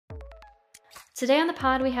Today on the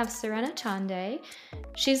pod, we have Serena Chande.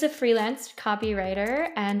 She's a freelance copywriter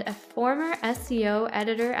and a former SEO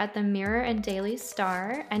editor at the Mirror and Daily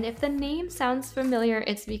Star. And if the name sounds familiar,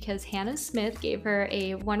 it's because Hannah Smith gave her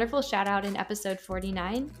a wonderful shout out in episode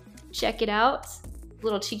 49. Check it out.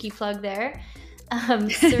 Little cheeky plug there.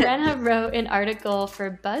 Serena wrote an article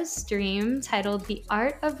for BuzzStream titled The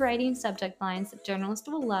Art of Writing Subject Lines That Journalists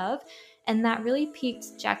Will Love, and that really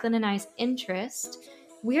piqued Jacqueline and I's interest.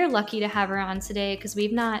 We're lucky to have her on today because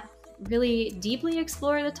we've not really deeply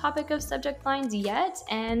explored the topic of subject lines yet,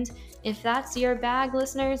 and if that's your bag,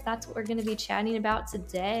 listeners, that's what we're going to be chatting about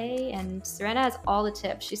today. And Serena has all the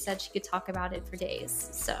tips. She said she could talk about it for days,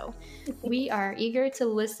 so we are eager to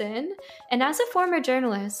listen. And as a former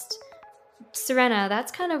journalist, Serena,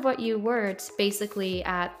 that's kind of what you were basically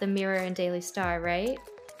at the Mirror and Daily Star, right?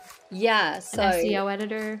 Yeah, so an SEO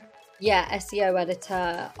editor. Yeah, SEO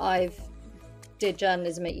editor. I've did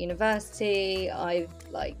journalism at university. I've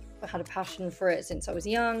had a passion for it since I was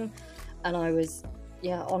young, and I was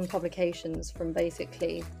on publications from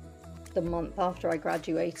basically the month after I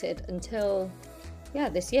graduated until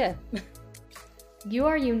this year. You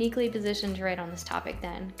are uniquely positioned to write on this topic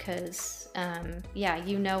then, because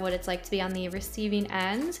you know what it's like to be on the receiving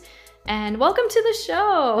end. And welcome to the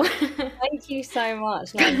show. Thank you so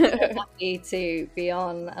much. No, I'm so happy to be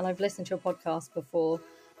on, and I've listened to your podcast before,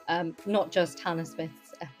 not just Hannah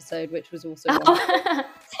Smith's episode, which was also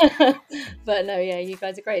but no, you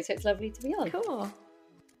guys are great, so it's lovely to be on. Cool.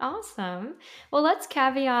 Awesome. Well, let's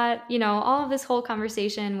caveat, all of this whole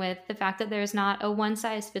conversation with the fact that there's not a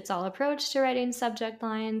one-size-fits-all approach to writing subject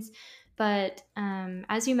lines. But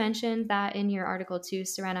as you mentioned that in your article too,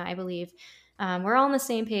 Serena, I believe, we're all on the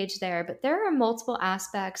same page there. But there are multiple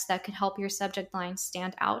aspects that could help your subject line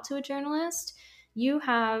stand out to a journalist. You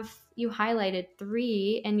highlighted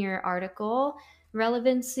 3 in your article: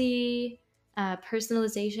 relevancy,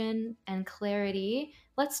 personalization, and clarity.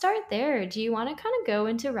 Let's start there. Do you want to kind of go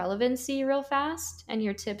into relevancy real fast and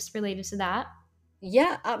your tips related to that?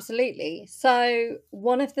 Yeah, absolutely. So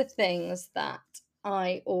one of the things that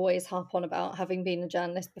I always harp on about, having been a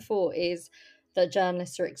journalist before, is that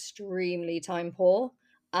journalists are extremely time poor.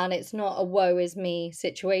 And it's not a woe is me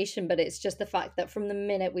situation, but it's just the fact that from the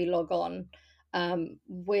minute we log on,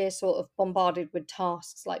 we're sort of bombarded with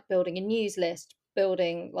tasks like building a news list,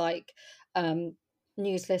 building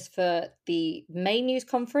news list for the main news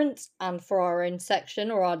conference and for our own section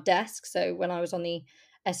or our desk. So when I was on the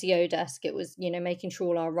SEO desk, it was making sure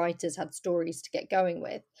all our writers had stories to get going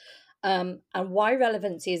with. And why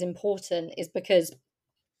relevancy is important is because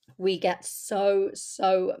we get so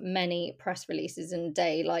many press releases in a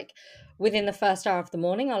day. Like within the first hour of the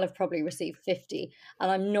morning, I'll have probably received 50,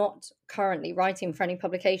 and I'm not currently writing for any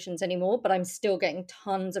publications anymore, but I'm still getting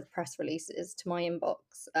tons of press releases to my inbox,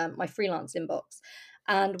 my freelance inbox.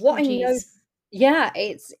 And what I know,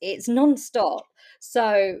 it's non-stop.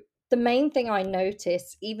 So the main thing I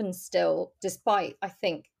notice, even still, despite I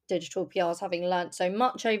think digital PRs having learned so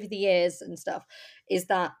much over the years and stuff, is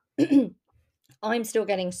that I'm still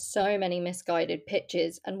getting so many misguided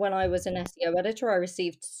pitches. And when I was an SEO editor, I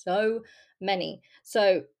received so many.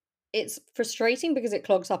 So it's frustrating because it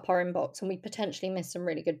clogs up our inbox and we potentially miss some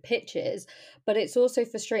really good pitches. But it's also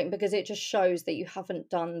frustrating because it just shows that you haven't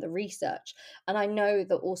done the research. And I know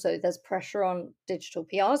that also there's pressure on digital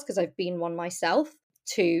PRs because I've been one myself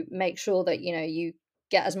to make sure that, you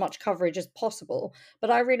get as much coverage as possible.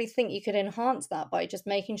 But I really think you could enhance that by just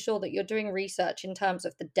making sure that you're doing research in terms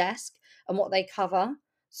of the desk and what they cover.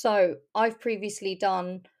 So I've previously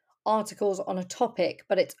done articles on a topic,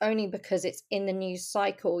 but it's only because it's in the news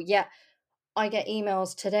cycle. Yet I get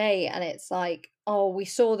emails today and it's like, oh, we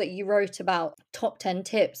saw that you wrote about top 10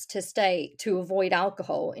 tips to avoid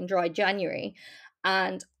alcohol in dry January.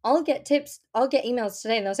 And I'll get emails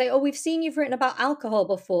today and they'll say, oh, we've seen you've written about alcohol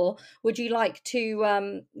before. Would you like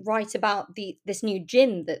to write about this new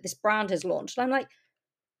gin that this brand has launched? And I'm like,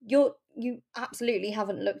 you absolutely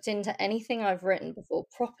haven't looked into anything I've written before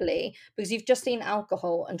properly, because you've just seen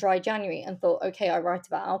alcohol and dry January and thought, okay, I write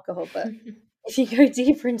about alcohol. But if you go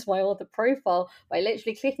deeper into my author profile by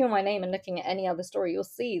literally clicking on my name and looking at any other story, you'll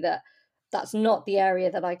see that that's not the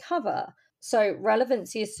area that I cover. So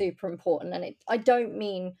relevancy is super important. And I don't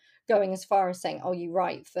mean going as far as saying, oh, you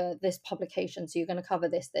write for this publication, so you're going to cover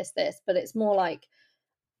this, but it's more like,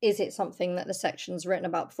 is it something that the section's written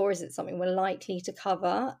about before? Is it something we're likely to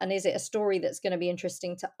cover? And is it a story that's going to be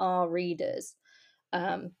interesting to our readers?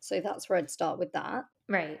 So that's where I'd start with that.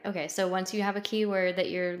 Right. Okay. So once you have a keyword that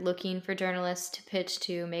you're looking for journalists to pitch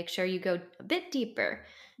to, make sure you go a bit deeper.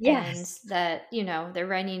 Yes. And that, they're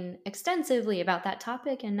writing extensively about that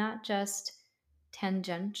topic and not just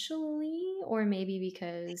tangentially, or maybe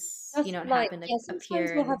because, Just it like, happened to yeah, sometimes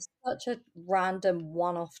appear we'll have in such a random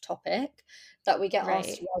one-off topic that we get asked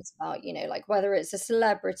right. to write about, like whether it's a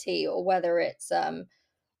celebrity or whether it's a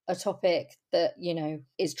topic that,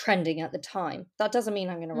 is trending at the time. That doesn't mean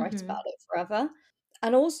I'm going to write Mhm. about it forever.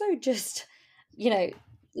 And also just, you know,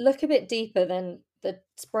 look a bit deeper than the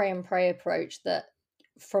spray and pray approach that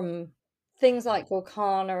from things like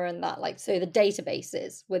Volcana and that, like, so the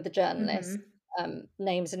databases with the journalists, Mhm.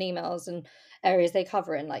 names and emails and areas they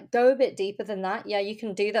cover in, like, go a bit deeper than that. Yeah, you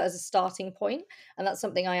can do that as a starting point, and that's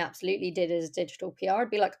something I absolutely did as digital PR. I'd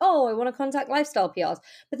be like, oh, I want to contact lifestyle PRs,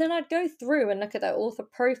 but then I'd go through and look at their author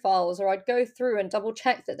profiles, or I'd go through and double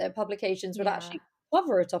check that their publications would Yeah. actually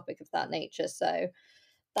cover a topic of that nature. So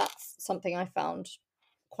that's something I found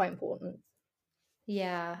quite important.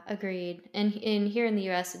 Yeah, agreed. And in here in the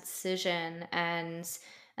US, it's Cision. And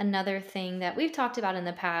another thing that we've talked about in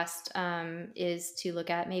the past is to look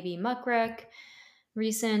at maybe Muckrek.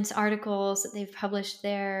 Recent articles that they've published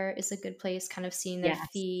there is a good place, kind of seeing their Yes,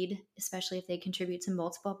 feed, especially if they contribute to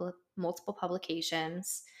multiple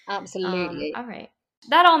publications. absolutely. All right.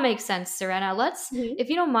 That all makes sense, Serena. Let's, Mhm. if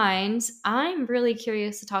you don't mind, I'm really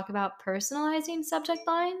curious to talk about personalizing subject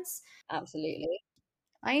lines. Absolutely.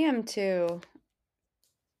 I am too.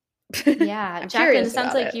 Yeah, I'm Jacqueline, it curious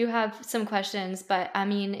sounds about like it. you have some questions, but I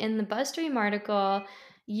mean, in the BuzzStream article,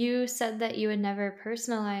 you said that you had never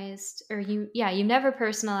personalized, or you never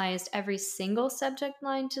personalized every single subject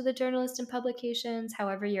line to the journalist and publications.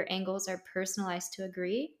 However, your angles are personalized to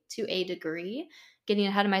a degree. Getting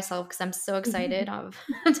ahead of myself because I'm so excited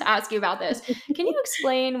to ask you about this. Can you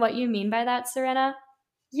explain what you mean by that, Serena?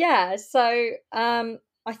 Yeah, so I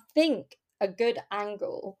think a good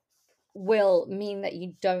angle will mean that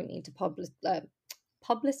you don't need to publicize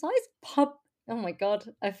pub. Oh my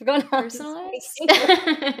god, I forgot how to speak Personalize?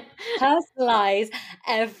 English. Personalize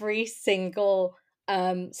every single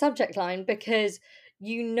subject line, because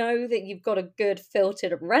you know that you've got a good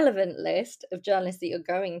filtered relevant list of journalists that you're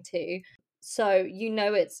going to, so you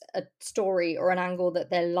know it's a story or an angle that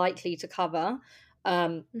they're likely to cover.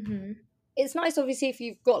 Hmm. It's nice, obviously, if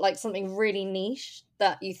you've got like something really niche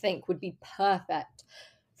that you think would be perfect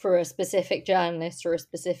for a specific journalist or a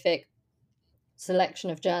specific selection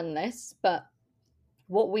of journalists. But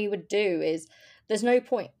what we would do is, there's no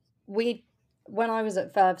point. We, when I was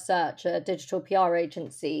at Verve Search, a digital PR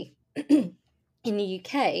agency in the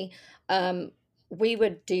UK, we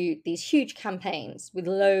would do these huge campaigns with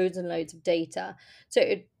loads and loads of data. So it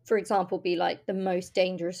would, for example, be like the most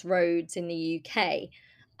dangerous roads in the UK.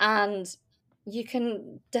 And you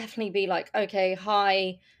can definitely be like, okay,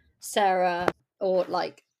 hi, Sarah, or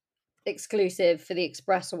like exclusive for the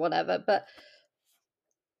Express or whatever. But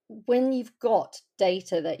when you've got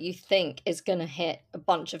data that you think is going to hit a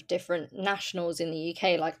bunch of different nationals in the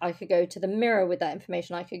UK, like I could go to the Mirror with that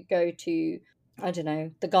information, I could go to, I don't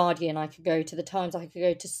know, the Guardian, I could go to the Times, I could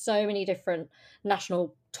go to so many different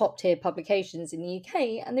national top tier publications in the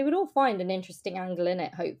UK, and they would all find an interesting angle in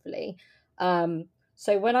it, hopefully.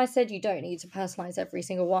 So when I said you don't need to personalize every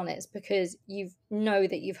single one, it's because you know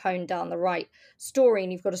that you've honed down the right story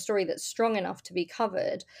and you've got a story that's strong enough to be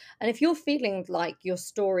covered. And if you're feeling like your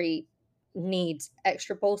story needs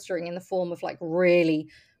extra bolstering in the form of like really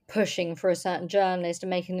pushing for a certain journalist and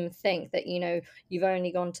making them think that, you've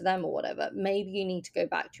only gone to them or whatever, maybe you need to go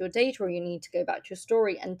back to your data, or you need to go back to your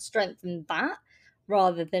story and strengthen that,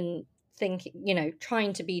 rather than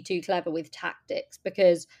trying to be too clever with tactics.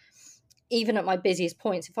 Because even at my busiest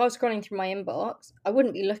points, if I was scrolling through my inbox, I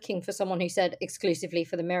wouldn't be looking for someone who said exclusively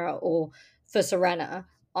for the Mirror or for Serena.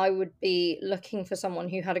 I would be looking for someone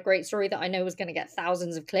who had a great story that I know was going to get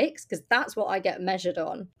thousands of clicks, because that's what I get measured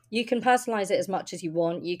on. You can personalize it as much as you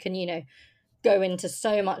want. You can, go into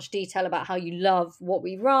so much detail about how you love what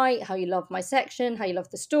we write, how you love my section, how you love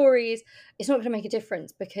the stories. It's not going to make a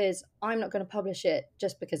difference, because I'm not going to publish it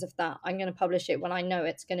just because of that. I'm going to publish it when I know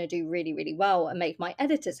it's going to do really, really well and make my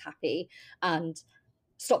editors happy and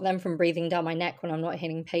stop them from breathing down my neck when I'm not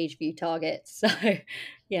hitting page view targets. So,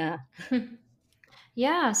 yeah.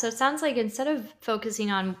 Yeah, so it sounds like instead of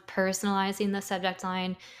focusing on personalizing the subject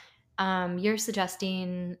line, you're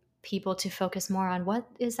suggesting people to focus more on what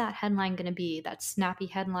is that headline going to be, that snappy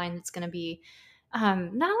headline that's going to be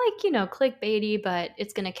not like, clickbaity, but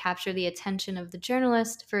it's going to capture the attention of the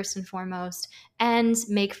journalist first and foremost and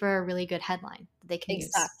make for a really good headline that they can use.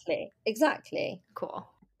 Exactly. Exactly. Cool.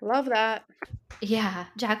 Love that. Yeah.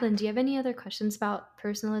 Jacqueline, do you have any other questions about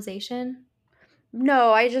personalization?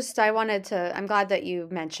 No, I wanted to. I'm glad that you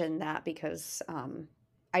mentioned that because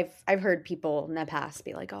I've heard people in the past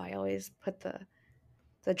be like, oh, I always put the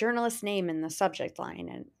journalist's name in the subject line,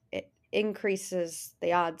 and increases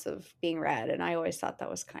the odds of being read. And I always thought that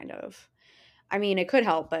was kind of, I mean, it could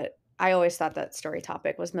help, but I always thought that story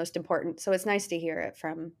topic was most important. So it's nice to hear it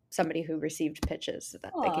from somebody who received pitches so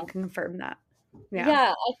that they can confirm that.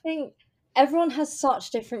 Yeah, I think everyone has such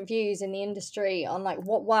different views in the industry on like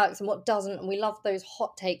what works and what doesn't, and we love those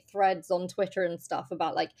hot take threads on Twitter and stuff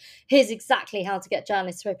about like, here's exactly how to get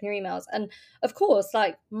journalists to open your emails. And of course,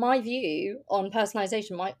 like, my view on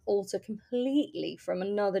personalization might alter completely from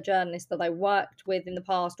another journalist that I worked with in the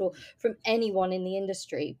past or from anyone in the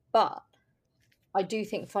industry, but I do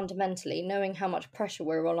think fundamentally, knowing how much pressure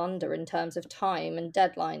we're all under in terms of time and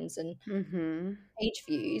deadlines and page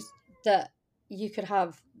views, that you could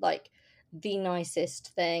have like the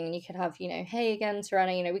nicest thing, and you could have, hey again,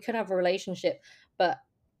 Serena, we could have a relationship. But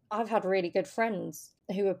I've had really good friends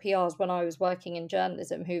who were PRs when I was working in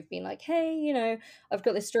journalism who've been like, hey, I've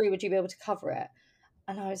got this story, would you be able to cover it?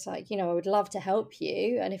 And I was like, I would love to help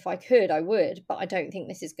you, and if I could, I would, but I don't think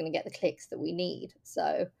this is going to get the clicks that we need.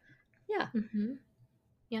 So yeah.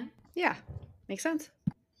 Yeah, makes sense.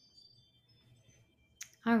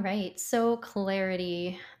 All right, so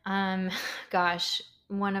clarity. Gosh,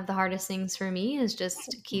 one of the hardest things for me is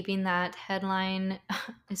just keeping that headline,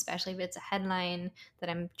 especially if it's a headline that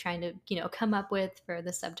I'm trying to, come up with for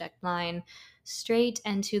the subject line, straight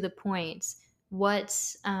and to the point. What,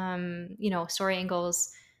 story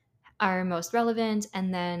angles are most relevant,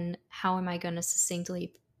 and then how am I going to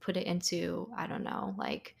succinctly put it into, I don't know,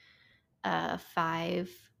 like a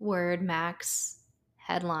 5-word max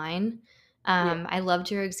headline. I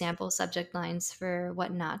loved your example subject lines for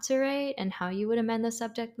what not to write and how you would amend the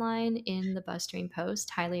subject line in the BuzzStream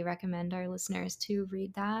post. Highly recommend our listeners to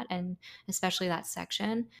read that, and especially that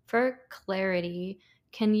section. For clarity,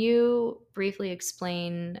 can you briefly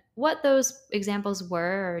explain what those examples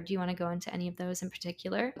were, or do you want to go into any of those in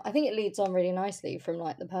particular? I think it leads on really nicely from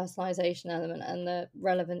like the personalization element and the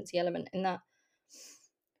relevancy element, in that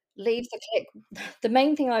leave the click. The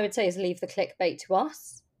main thing I would say is leave the clickbait to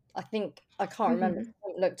us. I think I can't remember. I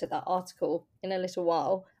haven't looked at that article in a little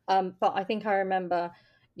while, but I think I remember,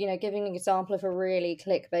 giving an example of a really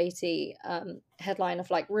clickbaity headline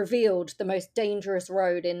of like, revealed the most dangerous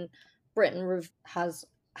road in Britain has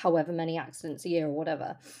however many accidents a year or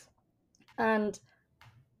whatever, and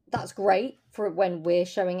that's great for when we're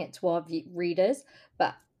showing it to our readers,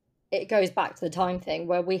 but it goes back to the time thing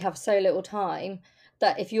where we have so little time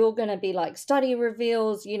that if you're going to be like, study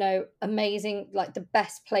reveals, amazing, like the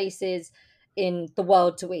best places in the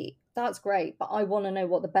world to eat, that's great, but I want to know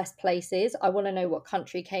what the best place is. I want to know what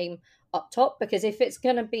country came up top, because if it's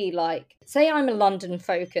going to be like, say I'm a London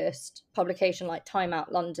focused publication like Time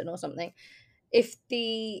Out London or something, if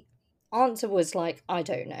the answer was like, I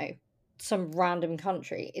don't know, some random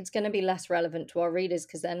country, it's going to be less relevant to our readers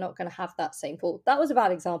because they're not going to have that same pool. That was a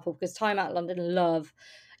bad example because Time Out London love,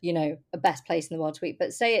 a best place in the world to eat.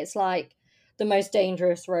 But say it's like the most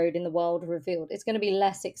dangerous road in the world revealed, it's going to be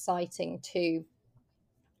less exciting to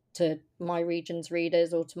my region's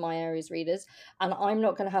readers or to my area's readers, and I'm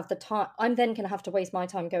not going to have the time. I'm then going to have to waste my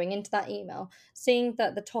time going into that email, seeing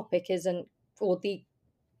that the topic isn't, or the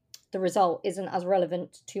result isn't as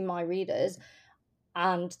relevant to my readers,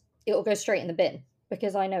 and it'll go straight in the bin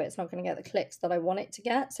because I know it's not going to get the clicks that I want it to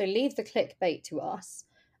get. So leave the clickbait to us,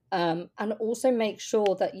 and also make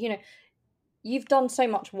sure that you've done so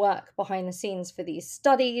much work behind the scenes for these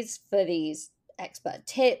studies, for these expert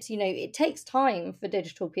tips. It takes time for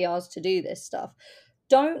digital PRs to do this stuff.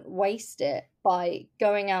 Don't waste it by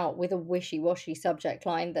going out with a wishy-washy subject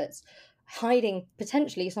line that's hiding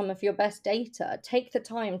potentially some of your best data. Take the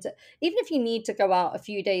time to, even if you need to go out a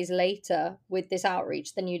few days later with this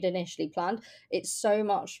outreach than you'd initially planned, it's so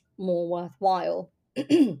much more worthwhile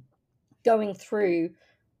going through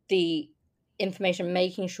the information,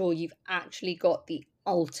 making sure you've actually got the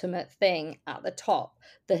ultimate thing at the top,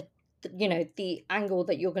 the angle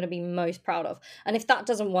that you're going to be most proud of. And if that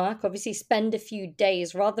doesn't work, obviously spend a few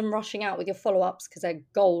days, rather than rushing out with your follow-ups because they're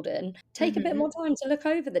golden, take a bit more time to look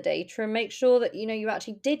over the data and make sure that you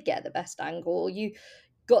actually did get the best angle, or you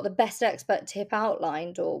got the best expert tip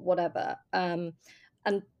outlined or whatever. And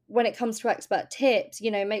when it comes to expert tips,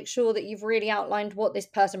 make sure that you've really outlined what this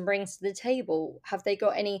person brings to the table. Have they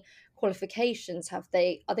got any qualifications? Are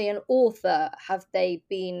they an author? Have they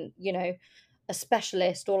been, a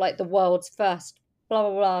specialist, or like the world's first blah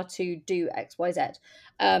blah blah to do XYZ?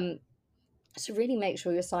 So really make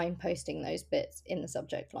sure you're signposting those bits in the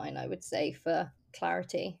subject line, I would say, for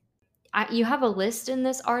clarity. You have a list in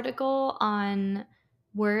this article on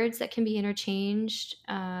words that can be interchanged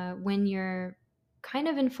when you're kind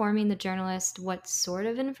of informing the journalist what sort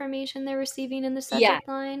of information they're receiving in the Yeah, subject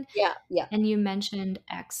line. yeah. And you mentioned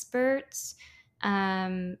experts,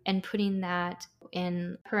 and putting that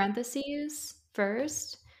in parentheses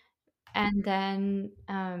first, and then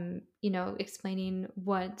explaining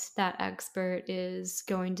what that expert is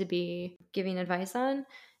going to be giving advice on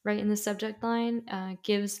right in the subject line,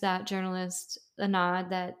 gives that journalist a nod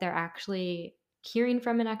that they're actually hearing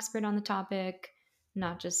from an expert on the topic,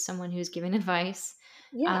 not just someone who's giving advice.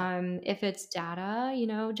 Yeah. If it's data,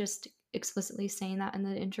 just explicitly saying that in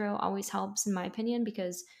the intro always helps, in my opinion,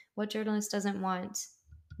 because what journalist doesn't want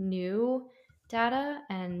new data?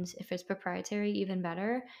 And if it's proprietary, even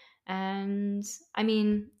better. And I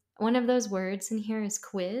mean, one of those words in here is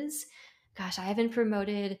quiz. Gosh, I haven't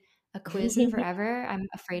promoted a quiz in forever. I'm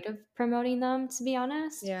afraid of promoting them, to be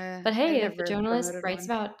honest. Yeah, But I've hey, if a never journalist promoted writes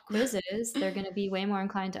one. about quizzes, they're going to be way more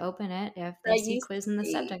inclined to open it if they There see used quiz to in the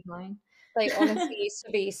be subject line. They honestly used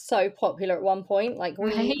to be so popular at one point. Like,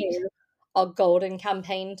 we Right? knew our golden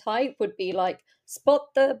campaign type would be like,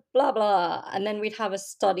 spot the blah blah. And then we'd have a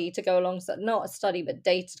study to go alongside, not a study, but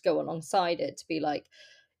data to go alongside it, to be like,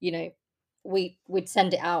 you know, we'd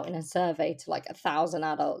send it out in a survey to like 1,000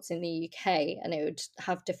 adults in the UK, and it would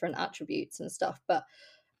have different attributes and stuff. But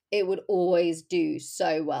it would always do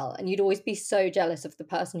so well, and you'd always be so jealous of the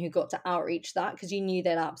person who got to outreach that, because you knew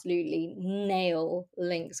they'd absolutely nail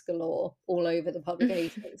links galore all over the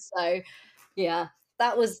publication. So yeah,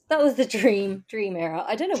 that was the dream era.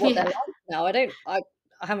 I don't know what they're Yeah. like now. I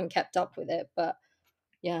haven't kept up with it, but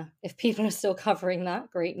yeah, if people are still covering that,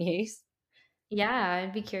 great news. Yeah,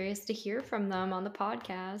 I'd be curious to hear from them on the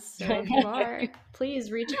podcast. So if you are, please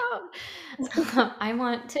reach out. I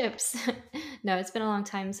want tips. No, it's been a long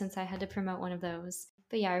time since I had to promote one of those.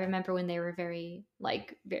 But yeah, I remember when they were very,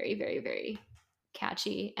 like, very, very, very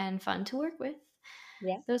catchy and fun to work with.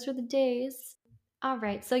 Yeah. Those were the days. All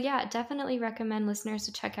right. So yeah, definitely recommend listeners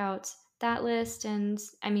to check out that list. And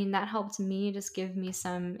I mean, that helped me just give me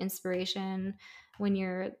some inspiration when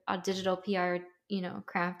you're a digital PR,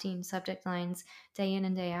 crafting subject lines day in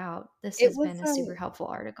and day out. This It has was been a super helpful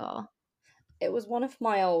article. it was one of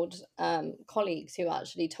my old colleagues who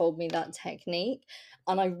actually told me that technique,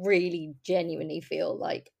 and I really genuinely feel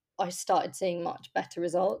like I started seeing much better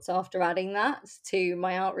results after adding that to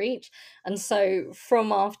my outreach. And so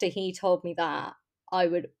from after he told me that, I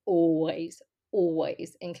would always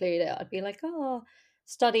include it. I'd be like, oh,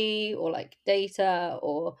 study, or like data,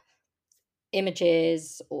 or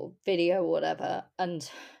images, or video, or whatever. And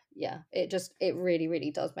yeah, it really,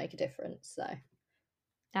 really does make a difference. So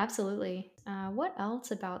Absolutely. What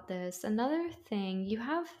else about this? Another thing, you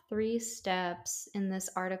have 3 steps in this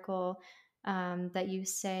article, that you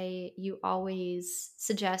say you always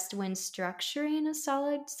suggest when structuring a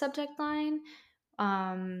solid subject line.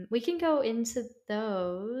 We can go into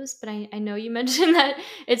those, but I know you mentioned that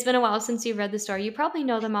it's been a while since you read the story. You probably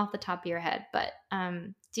know them off the top of your head, but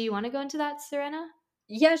do you want to go into that, Serena?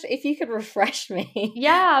 yes, if you could refresh me.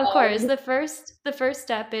 Yeah, of course. The first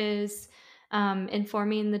step is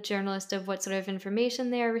informing the journalist of what sort of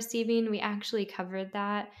information they are receiving. We actually covered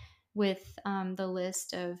that with the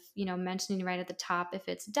list of, mentioning right at the top if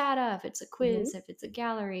it's data, if it's a Mhm. quiz, if it's a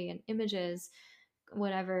gallery and images,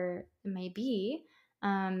 whatever it may be.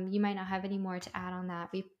 You might not have any more to add on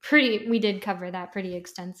that. We did cover that pretty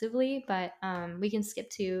extensively, but we can skip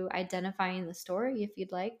to identifying the story if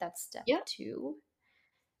you'd like. That's step Yeah. 2.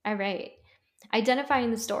 All right. Identifying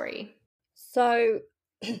the story. So,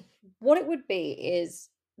 what it would be is,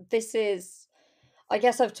 this is, I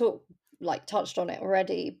guess I've touched on it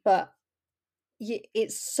already, but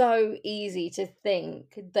it's so easy to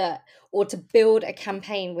think that, or to build a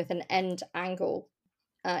campaign with an end angle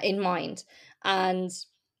in mind. And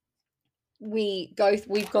we've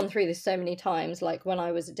gone through this so many times, like when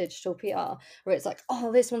I was a digital PR, where it's like,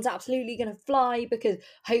 oh, this one's absolutely going to fly, because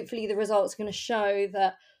hopefully the results are going to show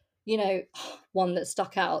that, one that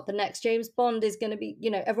stuck out, the next James Bond is going to be,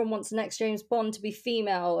 everyone wants the next James Bond to be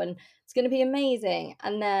female, and it's going to be amazing.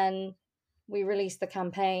 And then we released the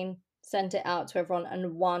campaign, sent it out to everyone,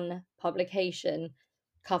 and one publication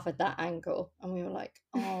covered that angle, and we were like,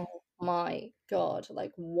 oh my god,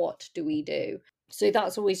 like, what do we do? So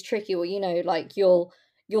that's always tricky. Or, like, you'll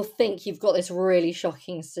think you've got this really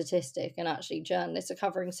shocking statistic, and actually journalists are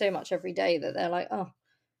covering so much every day that they're like, oh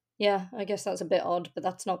yeah, I guess that's a bit odd, but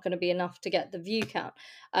that's not going to be enough to get the view count.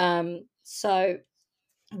 So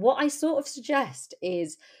what I sort of suggest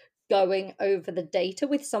is going over the data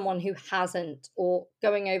with someone who hasn't, or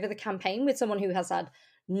going over the campaign with someone who has had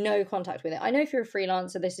no contact with it. I know if you're a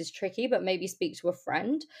freelancer, this is tricky, but maybe speak to a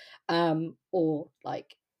friend, or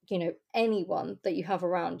like, you know, anyone that you have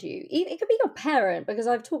around you. It could be your parent, because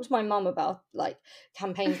I've talked to my mum about like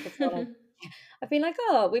campaigns before, and I've been like,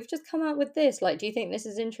 oh, we've just come out with this. Like, do you think this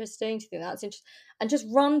is interesting? Do you think that's interesting? And just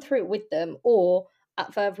run through it with them. Or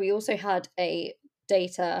at Verve, we also had a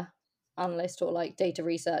data analyst or like data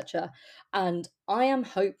researcher, and I am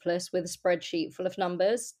hopeless with a spreadsheet full of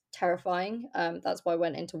numbers. Terrifying. That's why I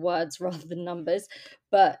went into words rather than numbers.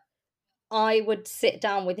 But I would sit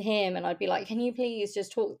down with him and I'd be like, can you please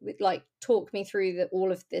just talk me through all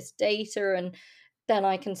of this data, and then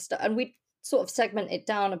I can start, and we'd sort of segment it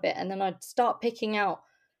down a bit, and then I'd start picking out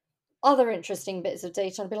other interesting bits of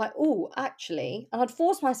data and be like, oh, actually, and I'd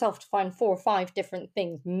force myself to find 4 or 5 different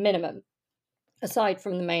things minimum, aside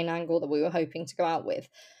from the main angle that we were hoping to go out with.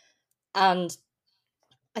 And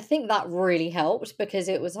I think that really helped, because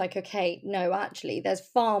it was like, okay, no, actually, there's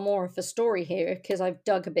far more of a story here because I've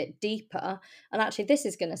dug a bit deeper. And actually, this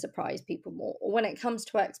is going to surprise people more. Or when it comes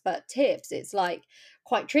to expert tips, it's like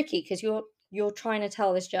quite tricky, because you're trying to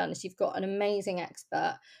tell this journalist you've got an amazing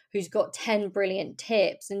expert who's got 10 brilliant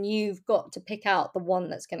tips, and you've got to pick out the one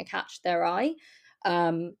that's going to catch their eye.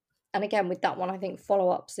 And again, with that one, I think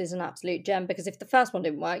follow-ups is an absolute gem, because if the first one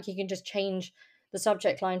didn't work, you can just change the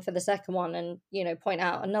subject line for the second one and, you know, point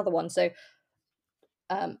out another one. So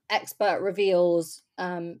expert reveals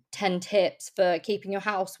 10 tips for keeping your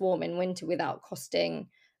house warm in winter without costing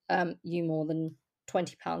you more than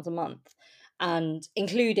 £20 a month, and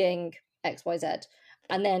including XYZ.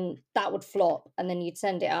 And then that would flop, and then you'd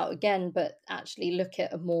send it out again, but actually look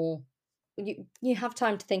at a more, you have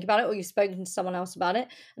time to think about it, or you've spoken to someone else about it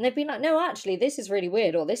and they've been like, no, actually this is really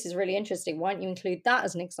weird, or this is really interesting, why don't you include that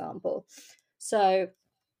as an example? So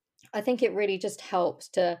I think it really just helps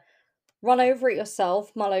to run over it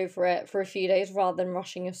yourself, mull over it for a few days rather than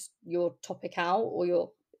rushing your topic out or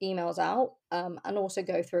your emails out, and also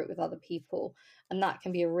go through it with other people. And that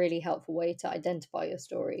can be a really helpful way to identify your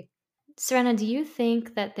story. Serena, do you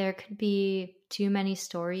think that there could be too many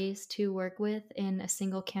stories to work with in a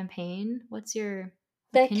single campaign? What's your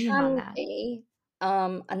opinion on that? There can be,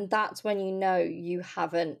 and that's when you know you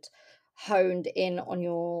haven't honed in on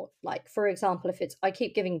your, like, for example, if it's, I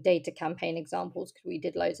keep giving data campaign examples because we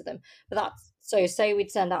did loads of them, but that's, so say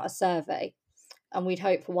we'd send out a survey and we'd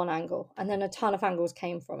hope for one angle, and then a ton of angles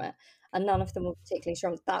came from it and none of them were particularly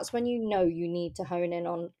strong. That's when you know you need to hone in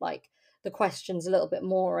on like the questions a little bit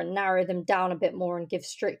more and narrow them down a bit more and give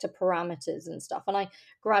stricter parameters and stuff. And I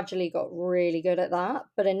gradually got really good at that,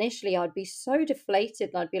 but initially I'd be so deflated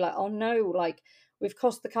and I'd be like, oh no, like we've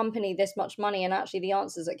cost the company this much money, and actually the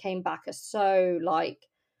answers that came back are so like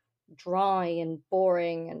dry and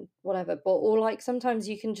boring and whatever. But, or like sometimes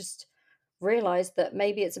you can just realize that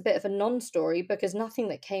maybe it's a bit of a non-story because nothing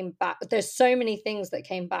that came back, there's so many things that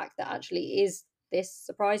came back that actually, is this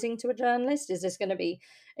surprising to a journalist? Is this going to be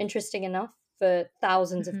interesting enough for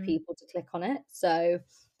thousands of people to click on it? So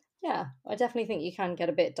yeah, I definitely think you can get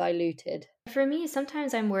a bit diluted. For me,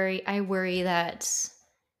 sometimes I worry that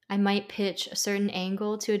I might pitch a certain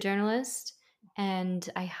angle to a journalist, and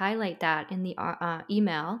I highlight that in the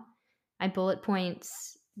email. I bullet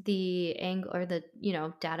points the angle, or the, you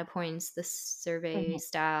know, data points, the survey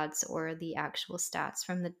stats or the actual stats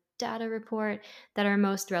from the data report that are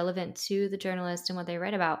most relevant to the journalist and what they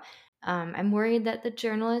write about. I'm worried that the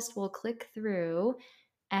journalist will click through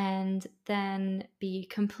and then be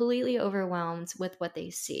completely overwhelmed with what they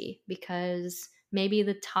see, because maybe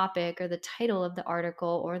the topic or the title of the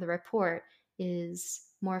article or the report is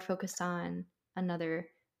more focused on another,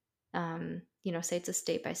 you know, say it's a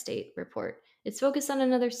state by state report. It's focused on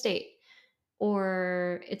another state,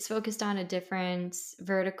 or it's focused on a different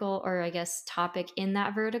vertical, or I guess topic in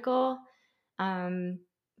that vertical.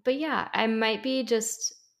 But yeah, I might be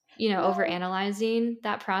just, you know, overanalyzing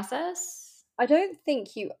that process. I don't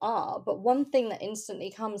think you are, but one thing that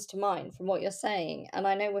instantly comes to mind from what you're saying, and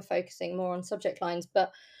I know we're focusing more on subject lines,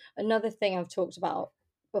 but another thing I've talked about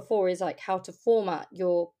before is like how to format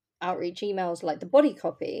your outreach emails, like the body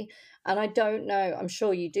copy. And I don't know, I'm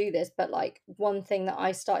sure you do this, but like one thing that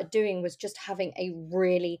I started doing was just having a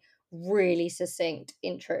really, really succinct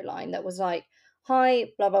intro line that was like,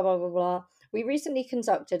 hi, blah, blah, blah, blah, blah. We recently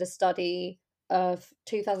conducted a study of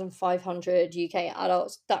 2,500 UK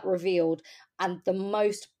adults that revealed, and the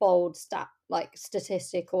most bold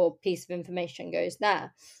statistic or piece of information goes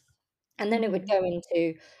there. And then it would go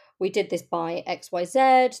into, we did this by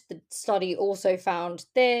XYZ, the study also found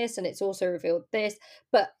this, and it's also revealed this.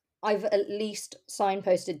 But I've at least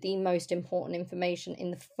signposted the most important information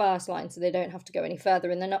in the first line so they don't have to go any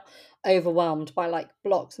further and they're not overwhelmed by like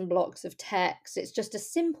blocks and blocks of text. It's just a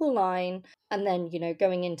simple line, and then, you know,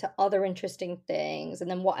 going into other interesting things,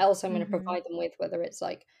 and then what else I'm going to provide them with, whether it's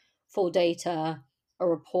like full data, a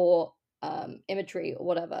report, imagery, or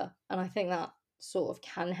whatever. And I think that sort of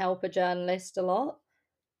can help a journalist a lot.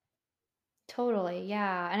 Totally,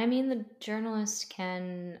 yeah. And I mean, the journalist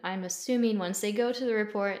can, I'm assuming once they go to the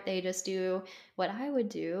report, they just do what I would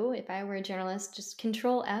do if I were a journalist, just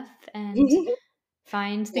control F and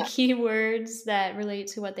find the Yeah. keywords that relate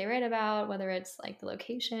to what they write about, whether it's like the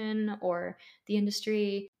location or the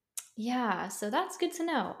industry. Yeah, so that's good to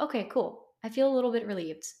know. Okay, cool. I feel a little bit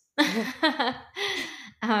relieved.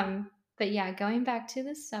 But yeah, going back to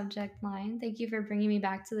the subject line, thank you for bringing me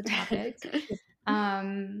back to the topic.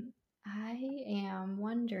 I am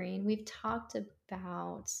wondering, we've talked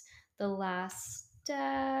about the last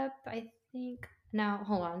step, I think. Now,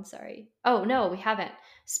 hold on, sorry. Oh, no, we haven't.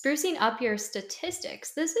 Sprucing up your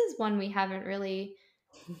statistics. This is one we haven't really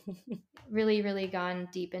gone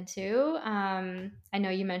deep into. I know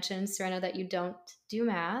you mentioned, Serena, that you don't do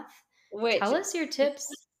math. Which Tell us your tips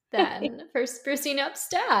then for sprucing up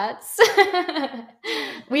stats.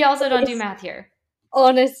 We also don't do math here.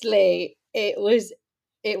 Honestly, it was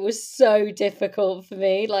so difficult for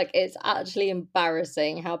me. Like, it's actually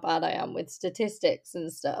embarrassing how bad I am with statistics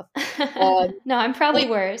and stuff. No, I'm probably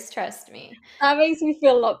worse, trust me. That makes me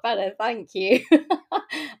feel a lot better, thank you.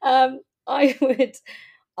 I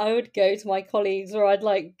would go to my colleagues, or I'd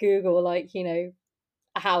like Google, like, you know,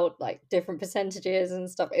 how like different percentages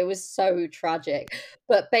and stuff. It was so tragic.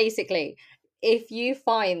 But basically, if you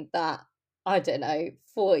find that, I don't know,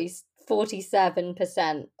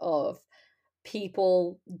 47% of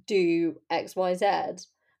people do XYZ,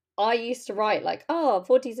 I used to write like, oh,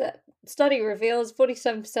 40 study reveals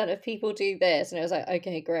 47% of people do this, and it was like,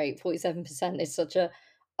 okay, great, 47% is such a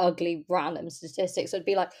ugly random statistic. So it'd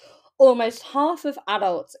be like almost half of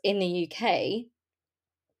adults in the UK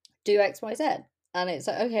do XYZ, and it's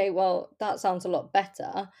like, okay, well, that sounds a lot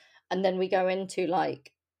better. And then we go into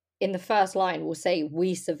like, in the first line we'll say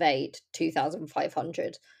we surveyed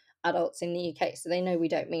 2,500 adults in the UK, so they know we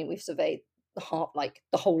don't mean we've surveyed the whole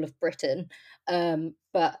of Britain.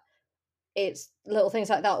 But it's little things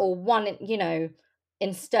like that, or one, you know,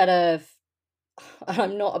 instead of,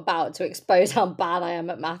 I'm not about to expose how bad I am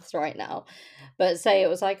at maths right now, but say it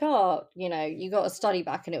was like, oh, you know, you got a study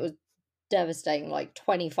back and it was devastating, like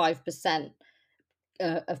 25%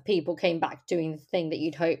 of people came back doing the thing that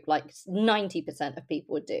you'd hope like 90% of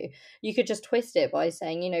people would do. You could just twist it by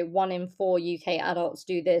saying, you know, 1 in 4 UK adults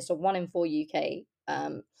do this, or 1 in 4 UK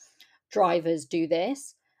drivers do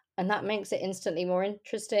this, and that makes it instantly more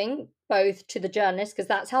interesting, both to the journalists, because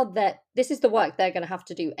that's how this is the work they're going to have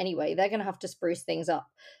to do anyway. They're going to have to spruce things up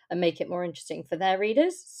and make it more interesting for their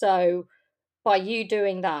readers. So by you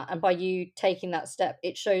doing that, and by you taking that step,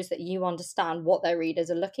 it shows that you understand what their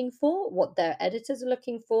readers are looking for, what their editors are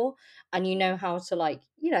looking for, and you know how to, like,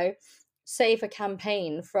 you know, save a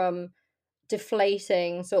campaign from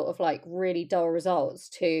deflating sort of like really dull results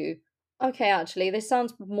to, okay, actually this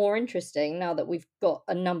sounds more interesting now that we've got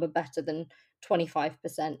a number better than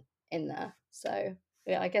 25% in there. So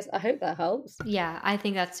yeah, I hope that helps. Yeah, I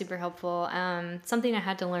think that's super helpful. Something I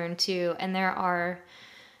had to learn too, and there are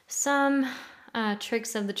some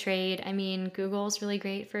tricks of the trade. I mean, Google's really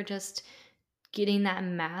great for just getting that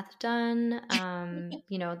math done.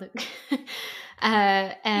 You know,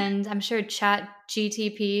 and I'm sure Chat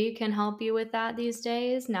GTP can help you with that these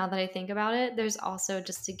days. Now that I think about it, there's also,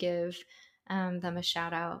 just to give them a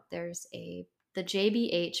shout out, there's the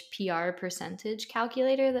JBH PR percentage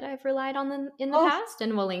calculator that I've relied on in the past,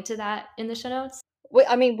 and we'll link to that in the show notes.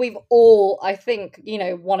 I mean, we've all, I think, you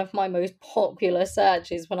know, one of my most popular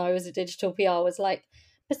searches when I was a digital PR was like,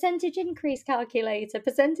 percentage increase calculator,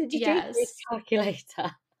 percentage decrease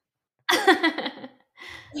calculator.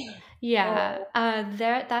 Yeah,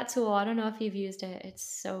 that tool, I don't know if you've used it.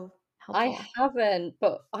 It's so helpful. I haven't,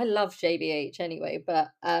 but I love JBH anyway. But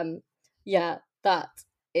yeah, that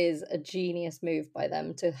is a genius move by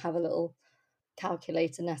them to have a little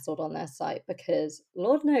calculator nestled on their site, because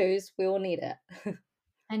Lord knows we all need it.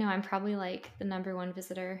 I know, I'm probably like the number one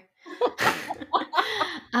visitor.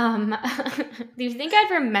 Do you think I'd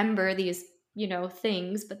remember these, you know,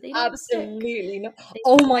 things? But they don't absolutely stick. not.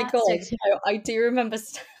 Oh my god, no, I do remember.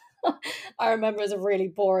 I remember it was a really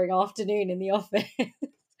boring afternoon in the office,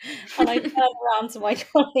 and I turned around to my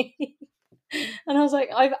colleague, and I was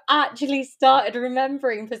like, I've actually started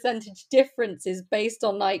remembering percentage differences based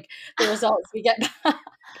on like the results we get back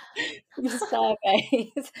from the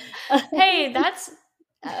surveys. Hey, that's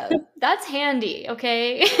That's handy,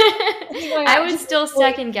 okay? I I would actually still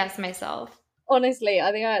second guess myself. honestly,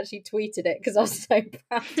 I think I actually tweeted it because I was so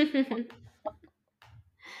proud.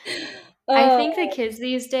 I think the Oh, kids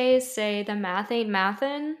these days say the math ain't mathin',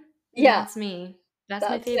 and yeah, that's me. That's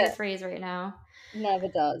my that's favorite it. phrase right now. Never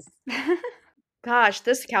does. Gosh,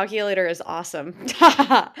 this calculator is awesome.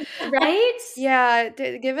 Right? Yeah,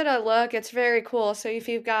 give it a look. It's very cool. So if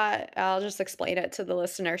you've got, I'll just explain it to the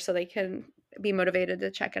listener so they can be motivated to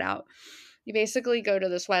check it out. You basically go to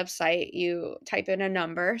this website, you type in a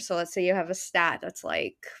number. So let's say you have a stat that's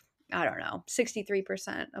like, I don't know,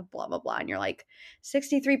 63% of blah, blah, blah. And you're like,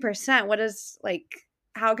 63%? What is like,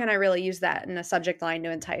 how can I really use that in a subject line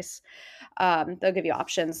to entice? They'll give you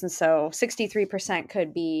options. And so 63%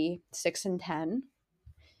 could be 6 and 10,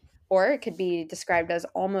 or it could be described as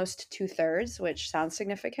almost 2/3, which sounds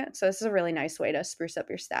significant. So this is a really nice way to spruce up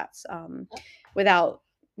your stats without,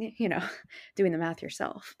 doing the math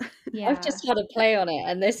yourself. I've Yeah. just had a play on it,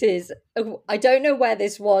 and this is, I don't know where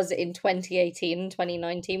this was in 2018 and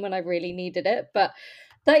 2019 when I really needed it, but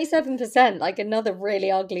 37%, like another really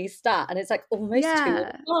ugly stat, and it's like almost 2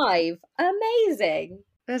 Yeah, in 5. Amazing.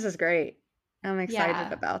 this is great. I'm excited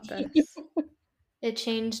Yeah. about this. It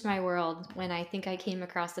changed my world when I think I came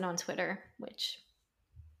across it on Twitter, which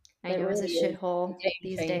I It know is a really is a shithole game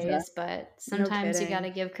these changer. days, but No sometimes you gotta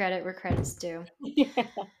kidding. give credit where credit's due. Yeah.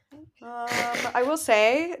 I will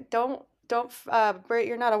say, don't, Britt,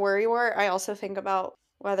 you're not a worrywart. I also think about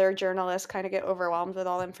whether journalists kind of get overwhelmed with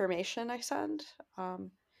all information I send.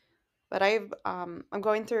 But I'm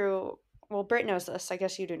going through. Well, Britt knows this. I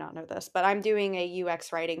guess you do not know this, but I'm doing a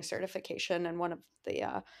UX writing certification, and one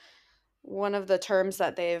of the terms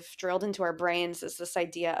that they've drilled into our brains is this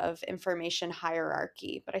idea of information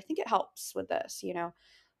hierarchy. But I think it helps with this,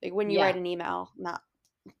 like when you Yeah. write an email, not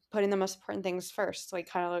putting the most important things first, like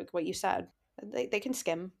kind of like what you said. They can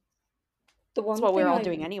skim. The That's one what we're thing all I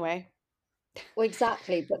doing anyway. Well,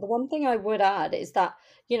 exactly. But the one thing I would add is that,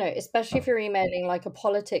 especially if you're emailing like a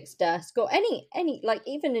politics desk or any like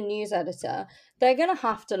even a news editor, they're gonna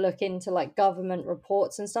have to look into like government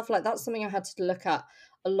reports and stuff. Like that's something I had to look at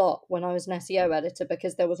a lot when I was an SEO editor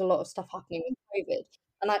because there was a lot of stuff happening with COVID.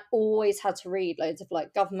 And I always had to read loads of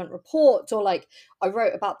like government reports, or like I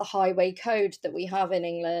wrote about the highway code that we have in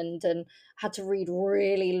England and had to read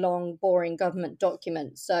really long, boring government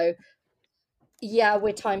documents. So yeah,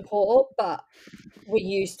 we're time poor, but we're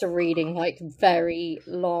used to reading like very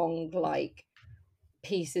long like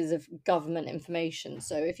pieces of government information.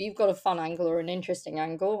 So if you've got a fun angle or an interesting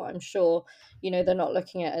angle, I'm sure they're not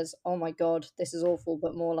looking at it as, oh my god, this is awful,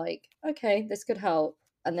 but more like, okay, this could help.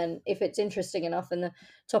 And then if it's interesting enough and the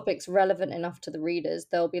topic's relevant enough to the readers,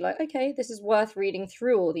 they'll be like, okay, this is worth reading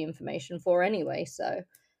through all the information for anyway. So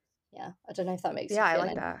yeah, I don't know if that makes you Yeah, I feel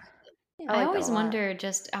like any. that. I Yeah. I like that a always lot. wonder,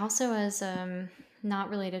 just also as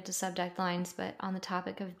not related to subject lines, but on the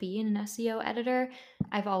topic of being an SEO editor,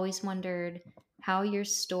 I've always wondered how your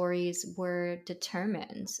stories were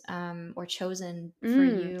determined or chosen for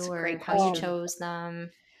It's you, a great or how you question. chose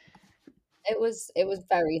them. It was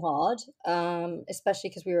very hard, especially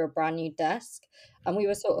because we were a brand new desk and we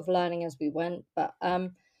were sort of learning as we went. But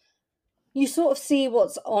you sort of see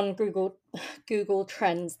what's on Google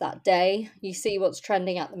Trends that day. You see what's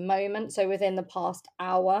trending at the moment. So within the past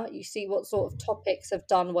hour, you see what sort of topics have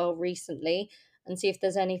done well recently, and see if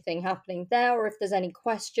there's anything happening there, or if there's any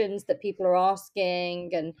questions that people are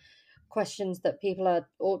asking, and questions that people are,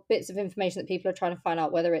 or bits of information that people are trying to find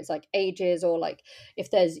out, whether it's like ages, or like if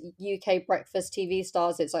there's UK breakfast TV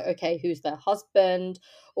stars, it's like, okay, who's their husband,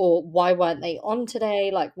 or why weren't they on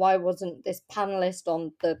today, like why wasn't this panelist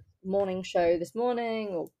on the morning show this morning,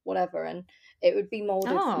 or whatever. And it would be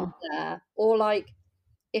molded from Oh, there. Or like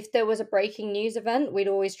if there was a breaking news event, we'd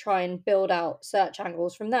always try and build out search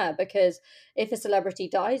angles from there, because if a celebrity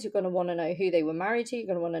dies, you're going to want to know who they were married to, you're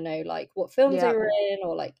going to want to know like what films they Yeah, were in,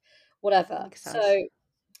 or like whatever. makes sense. So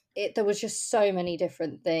there was just so many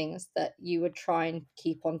different things that you would try and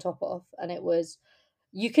keep on top of, and it was,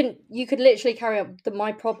 you could literally carry on.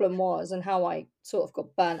 My problem was, and how I sort of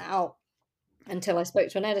got burnt out until I spoke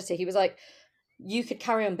to an editor, he was like, you could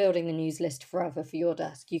carry on building the news list forever for your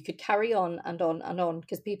desk. You could carry on and on and on,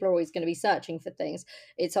 because people are always going to be searching for things.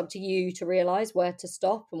 It's up to you to realize where to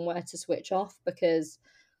stop and where to switch off. Because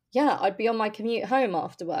yeah, I'd be on my commute home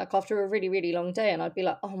after work after a really, really long day, and I'd be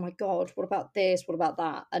like, oh my god, what about this, what about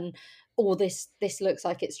that, and all this looks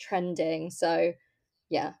like it's trending. So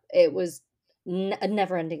yeah, it was a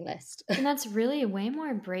never ending list. and that's really way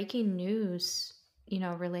more breaking news,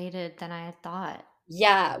 related than I had thought.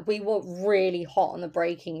 Yeah, we were really hot on the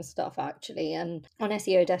breaking stuff actually. And on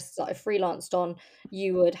SEO desks that I freelanced on,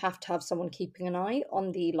 you would have to have someone keeping an eye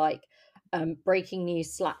on the like breaking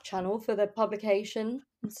news Slack channel for the publication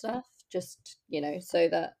and stuff, just so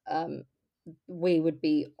that we would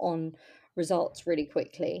be on results really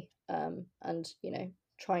quickly, and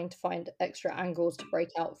trying to find extra angles to break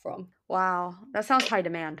out from. Wow, that sounds high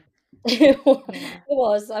demand. It Yeah.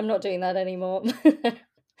 was. I'm not doing that anymore.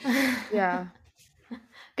 Yeah.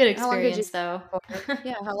 Good How long did you experience though.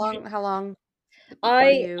 Yeah, how long before I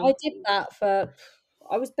you did that for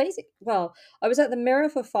I was I was at the Mirror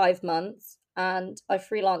for 5 months, and I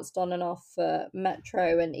freelanced on and off for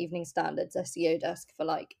Metro and Evening Standard's SEO desk for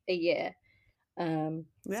like a year. Yeah,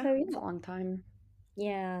 So it's a long time.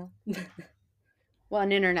 yeah. Well,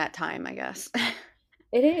 an internet time, I guess.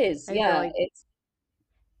 It is, I feel yeah. like It's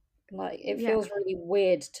like it yeah. feels really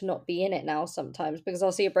weird to not be in it now sometimes, because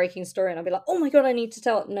I'll see a breaking story and I'll be like, "Oh my God, I need to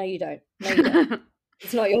tell." No, you don't. No, you don't.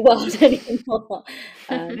 It's not your world anymore.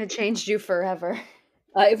 It changed you forever.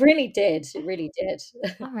 It really did. It really did.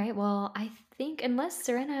 All right. Well, I think unless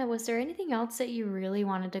Serena, was there anything else that you really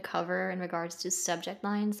wanted to cover in regards to subject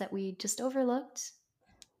lines that we just overlooked?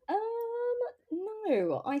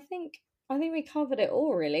 No, I think we covered it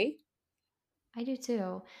all really. I do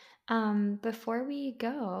too. Before we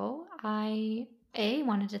go, I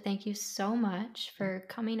wanted to thank you so much for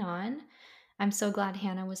coming on. I'm so glad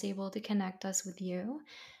Hannah was able to connect us with you.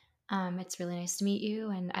 It's really nice to meet you,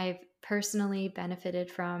 and I've personally benefited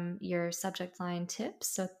from your subject line tips.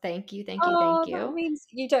 So thank you, thank you, thank Oh, that you. means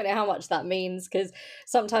you don't know how much that means, because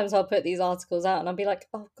sometimes I'll put these articles out and I'll be like,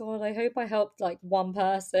 "Oh God, I hope I helped like one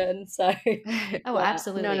person." So Oh, yeah. No,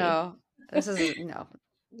 absolutely. no. No.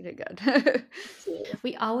 You did good.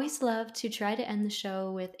 We always love to try to end the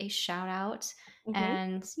show with a shout out Mhm.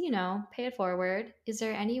 and, pay it forward. Is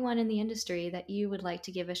there anyone in the industry that you would like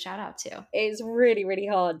to give a shout out to? It's really, really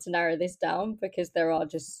hard to narrow this down because there are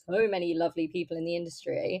just so many lovely people in the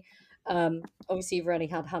industry. Obviously, you've already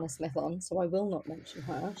had Hannah Smith on, so I will not mention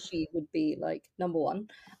her. She would be like number one.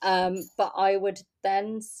 But I would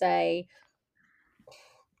then say,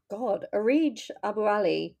 God, Arij Abu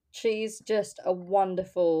Ali. She's just a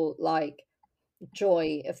wonderful, like,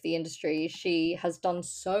 joy of the industry. She has done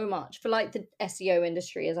so much for like the SEO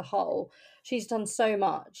industry as a whole. She's done so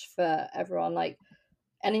much for everyone, like,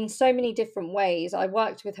 and in so many different ways. I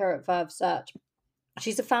worked with her at Verve Search.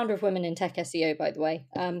 She's a founder of Women in Tech SEO, by the way.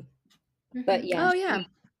 But Hmm. yeah, Oh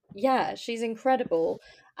yeah. she's incredible.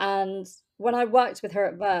 And when I worked with her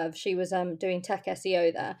at Verve, she was doing tech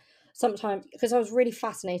SEO there. Sometimes because I was really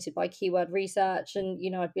fascinated by keyword research, and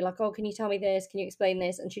I'd be like, "Oh, can you tell me this? Can you explain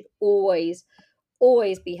this?" And she'd always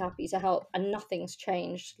be happy to help, and nothing's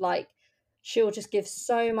changed. Like, she'll just give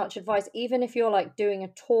so much advice, even if you're like doing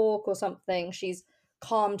a talk or something. She's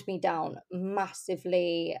calmed me down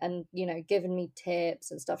massively, and given me tips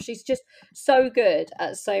and stuff. She's just so good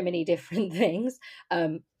at so many different things,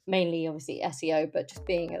 mainly obviously SEO, but just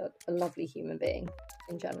being a lovely human being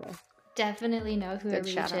in general. Definitely know who Good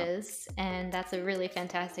shout Arich out. is, and that's a really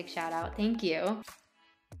fantastic shout out. Thank you.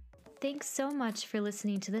 Thanks so much for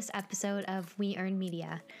listening to this episode of We Earn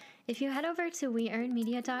Media. If you head over to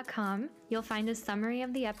weearnmedia.com, you'll find a summary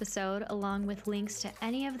of the episode along with links to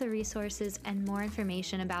any of the resources and more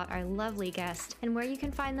information about our lovely guest and where you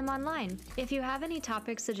can find them online. If you have any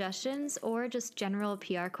topic suggestions or just general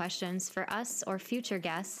PR questions for us or future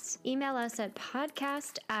guests, email us at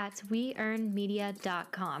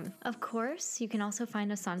podcast@weearnmedia.com. Of course, you can also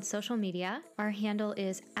find us on social media. Our handle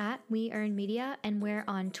is @weearnmedia, and we're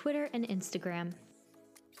on Twitter and Instagram.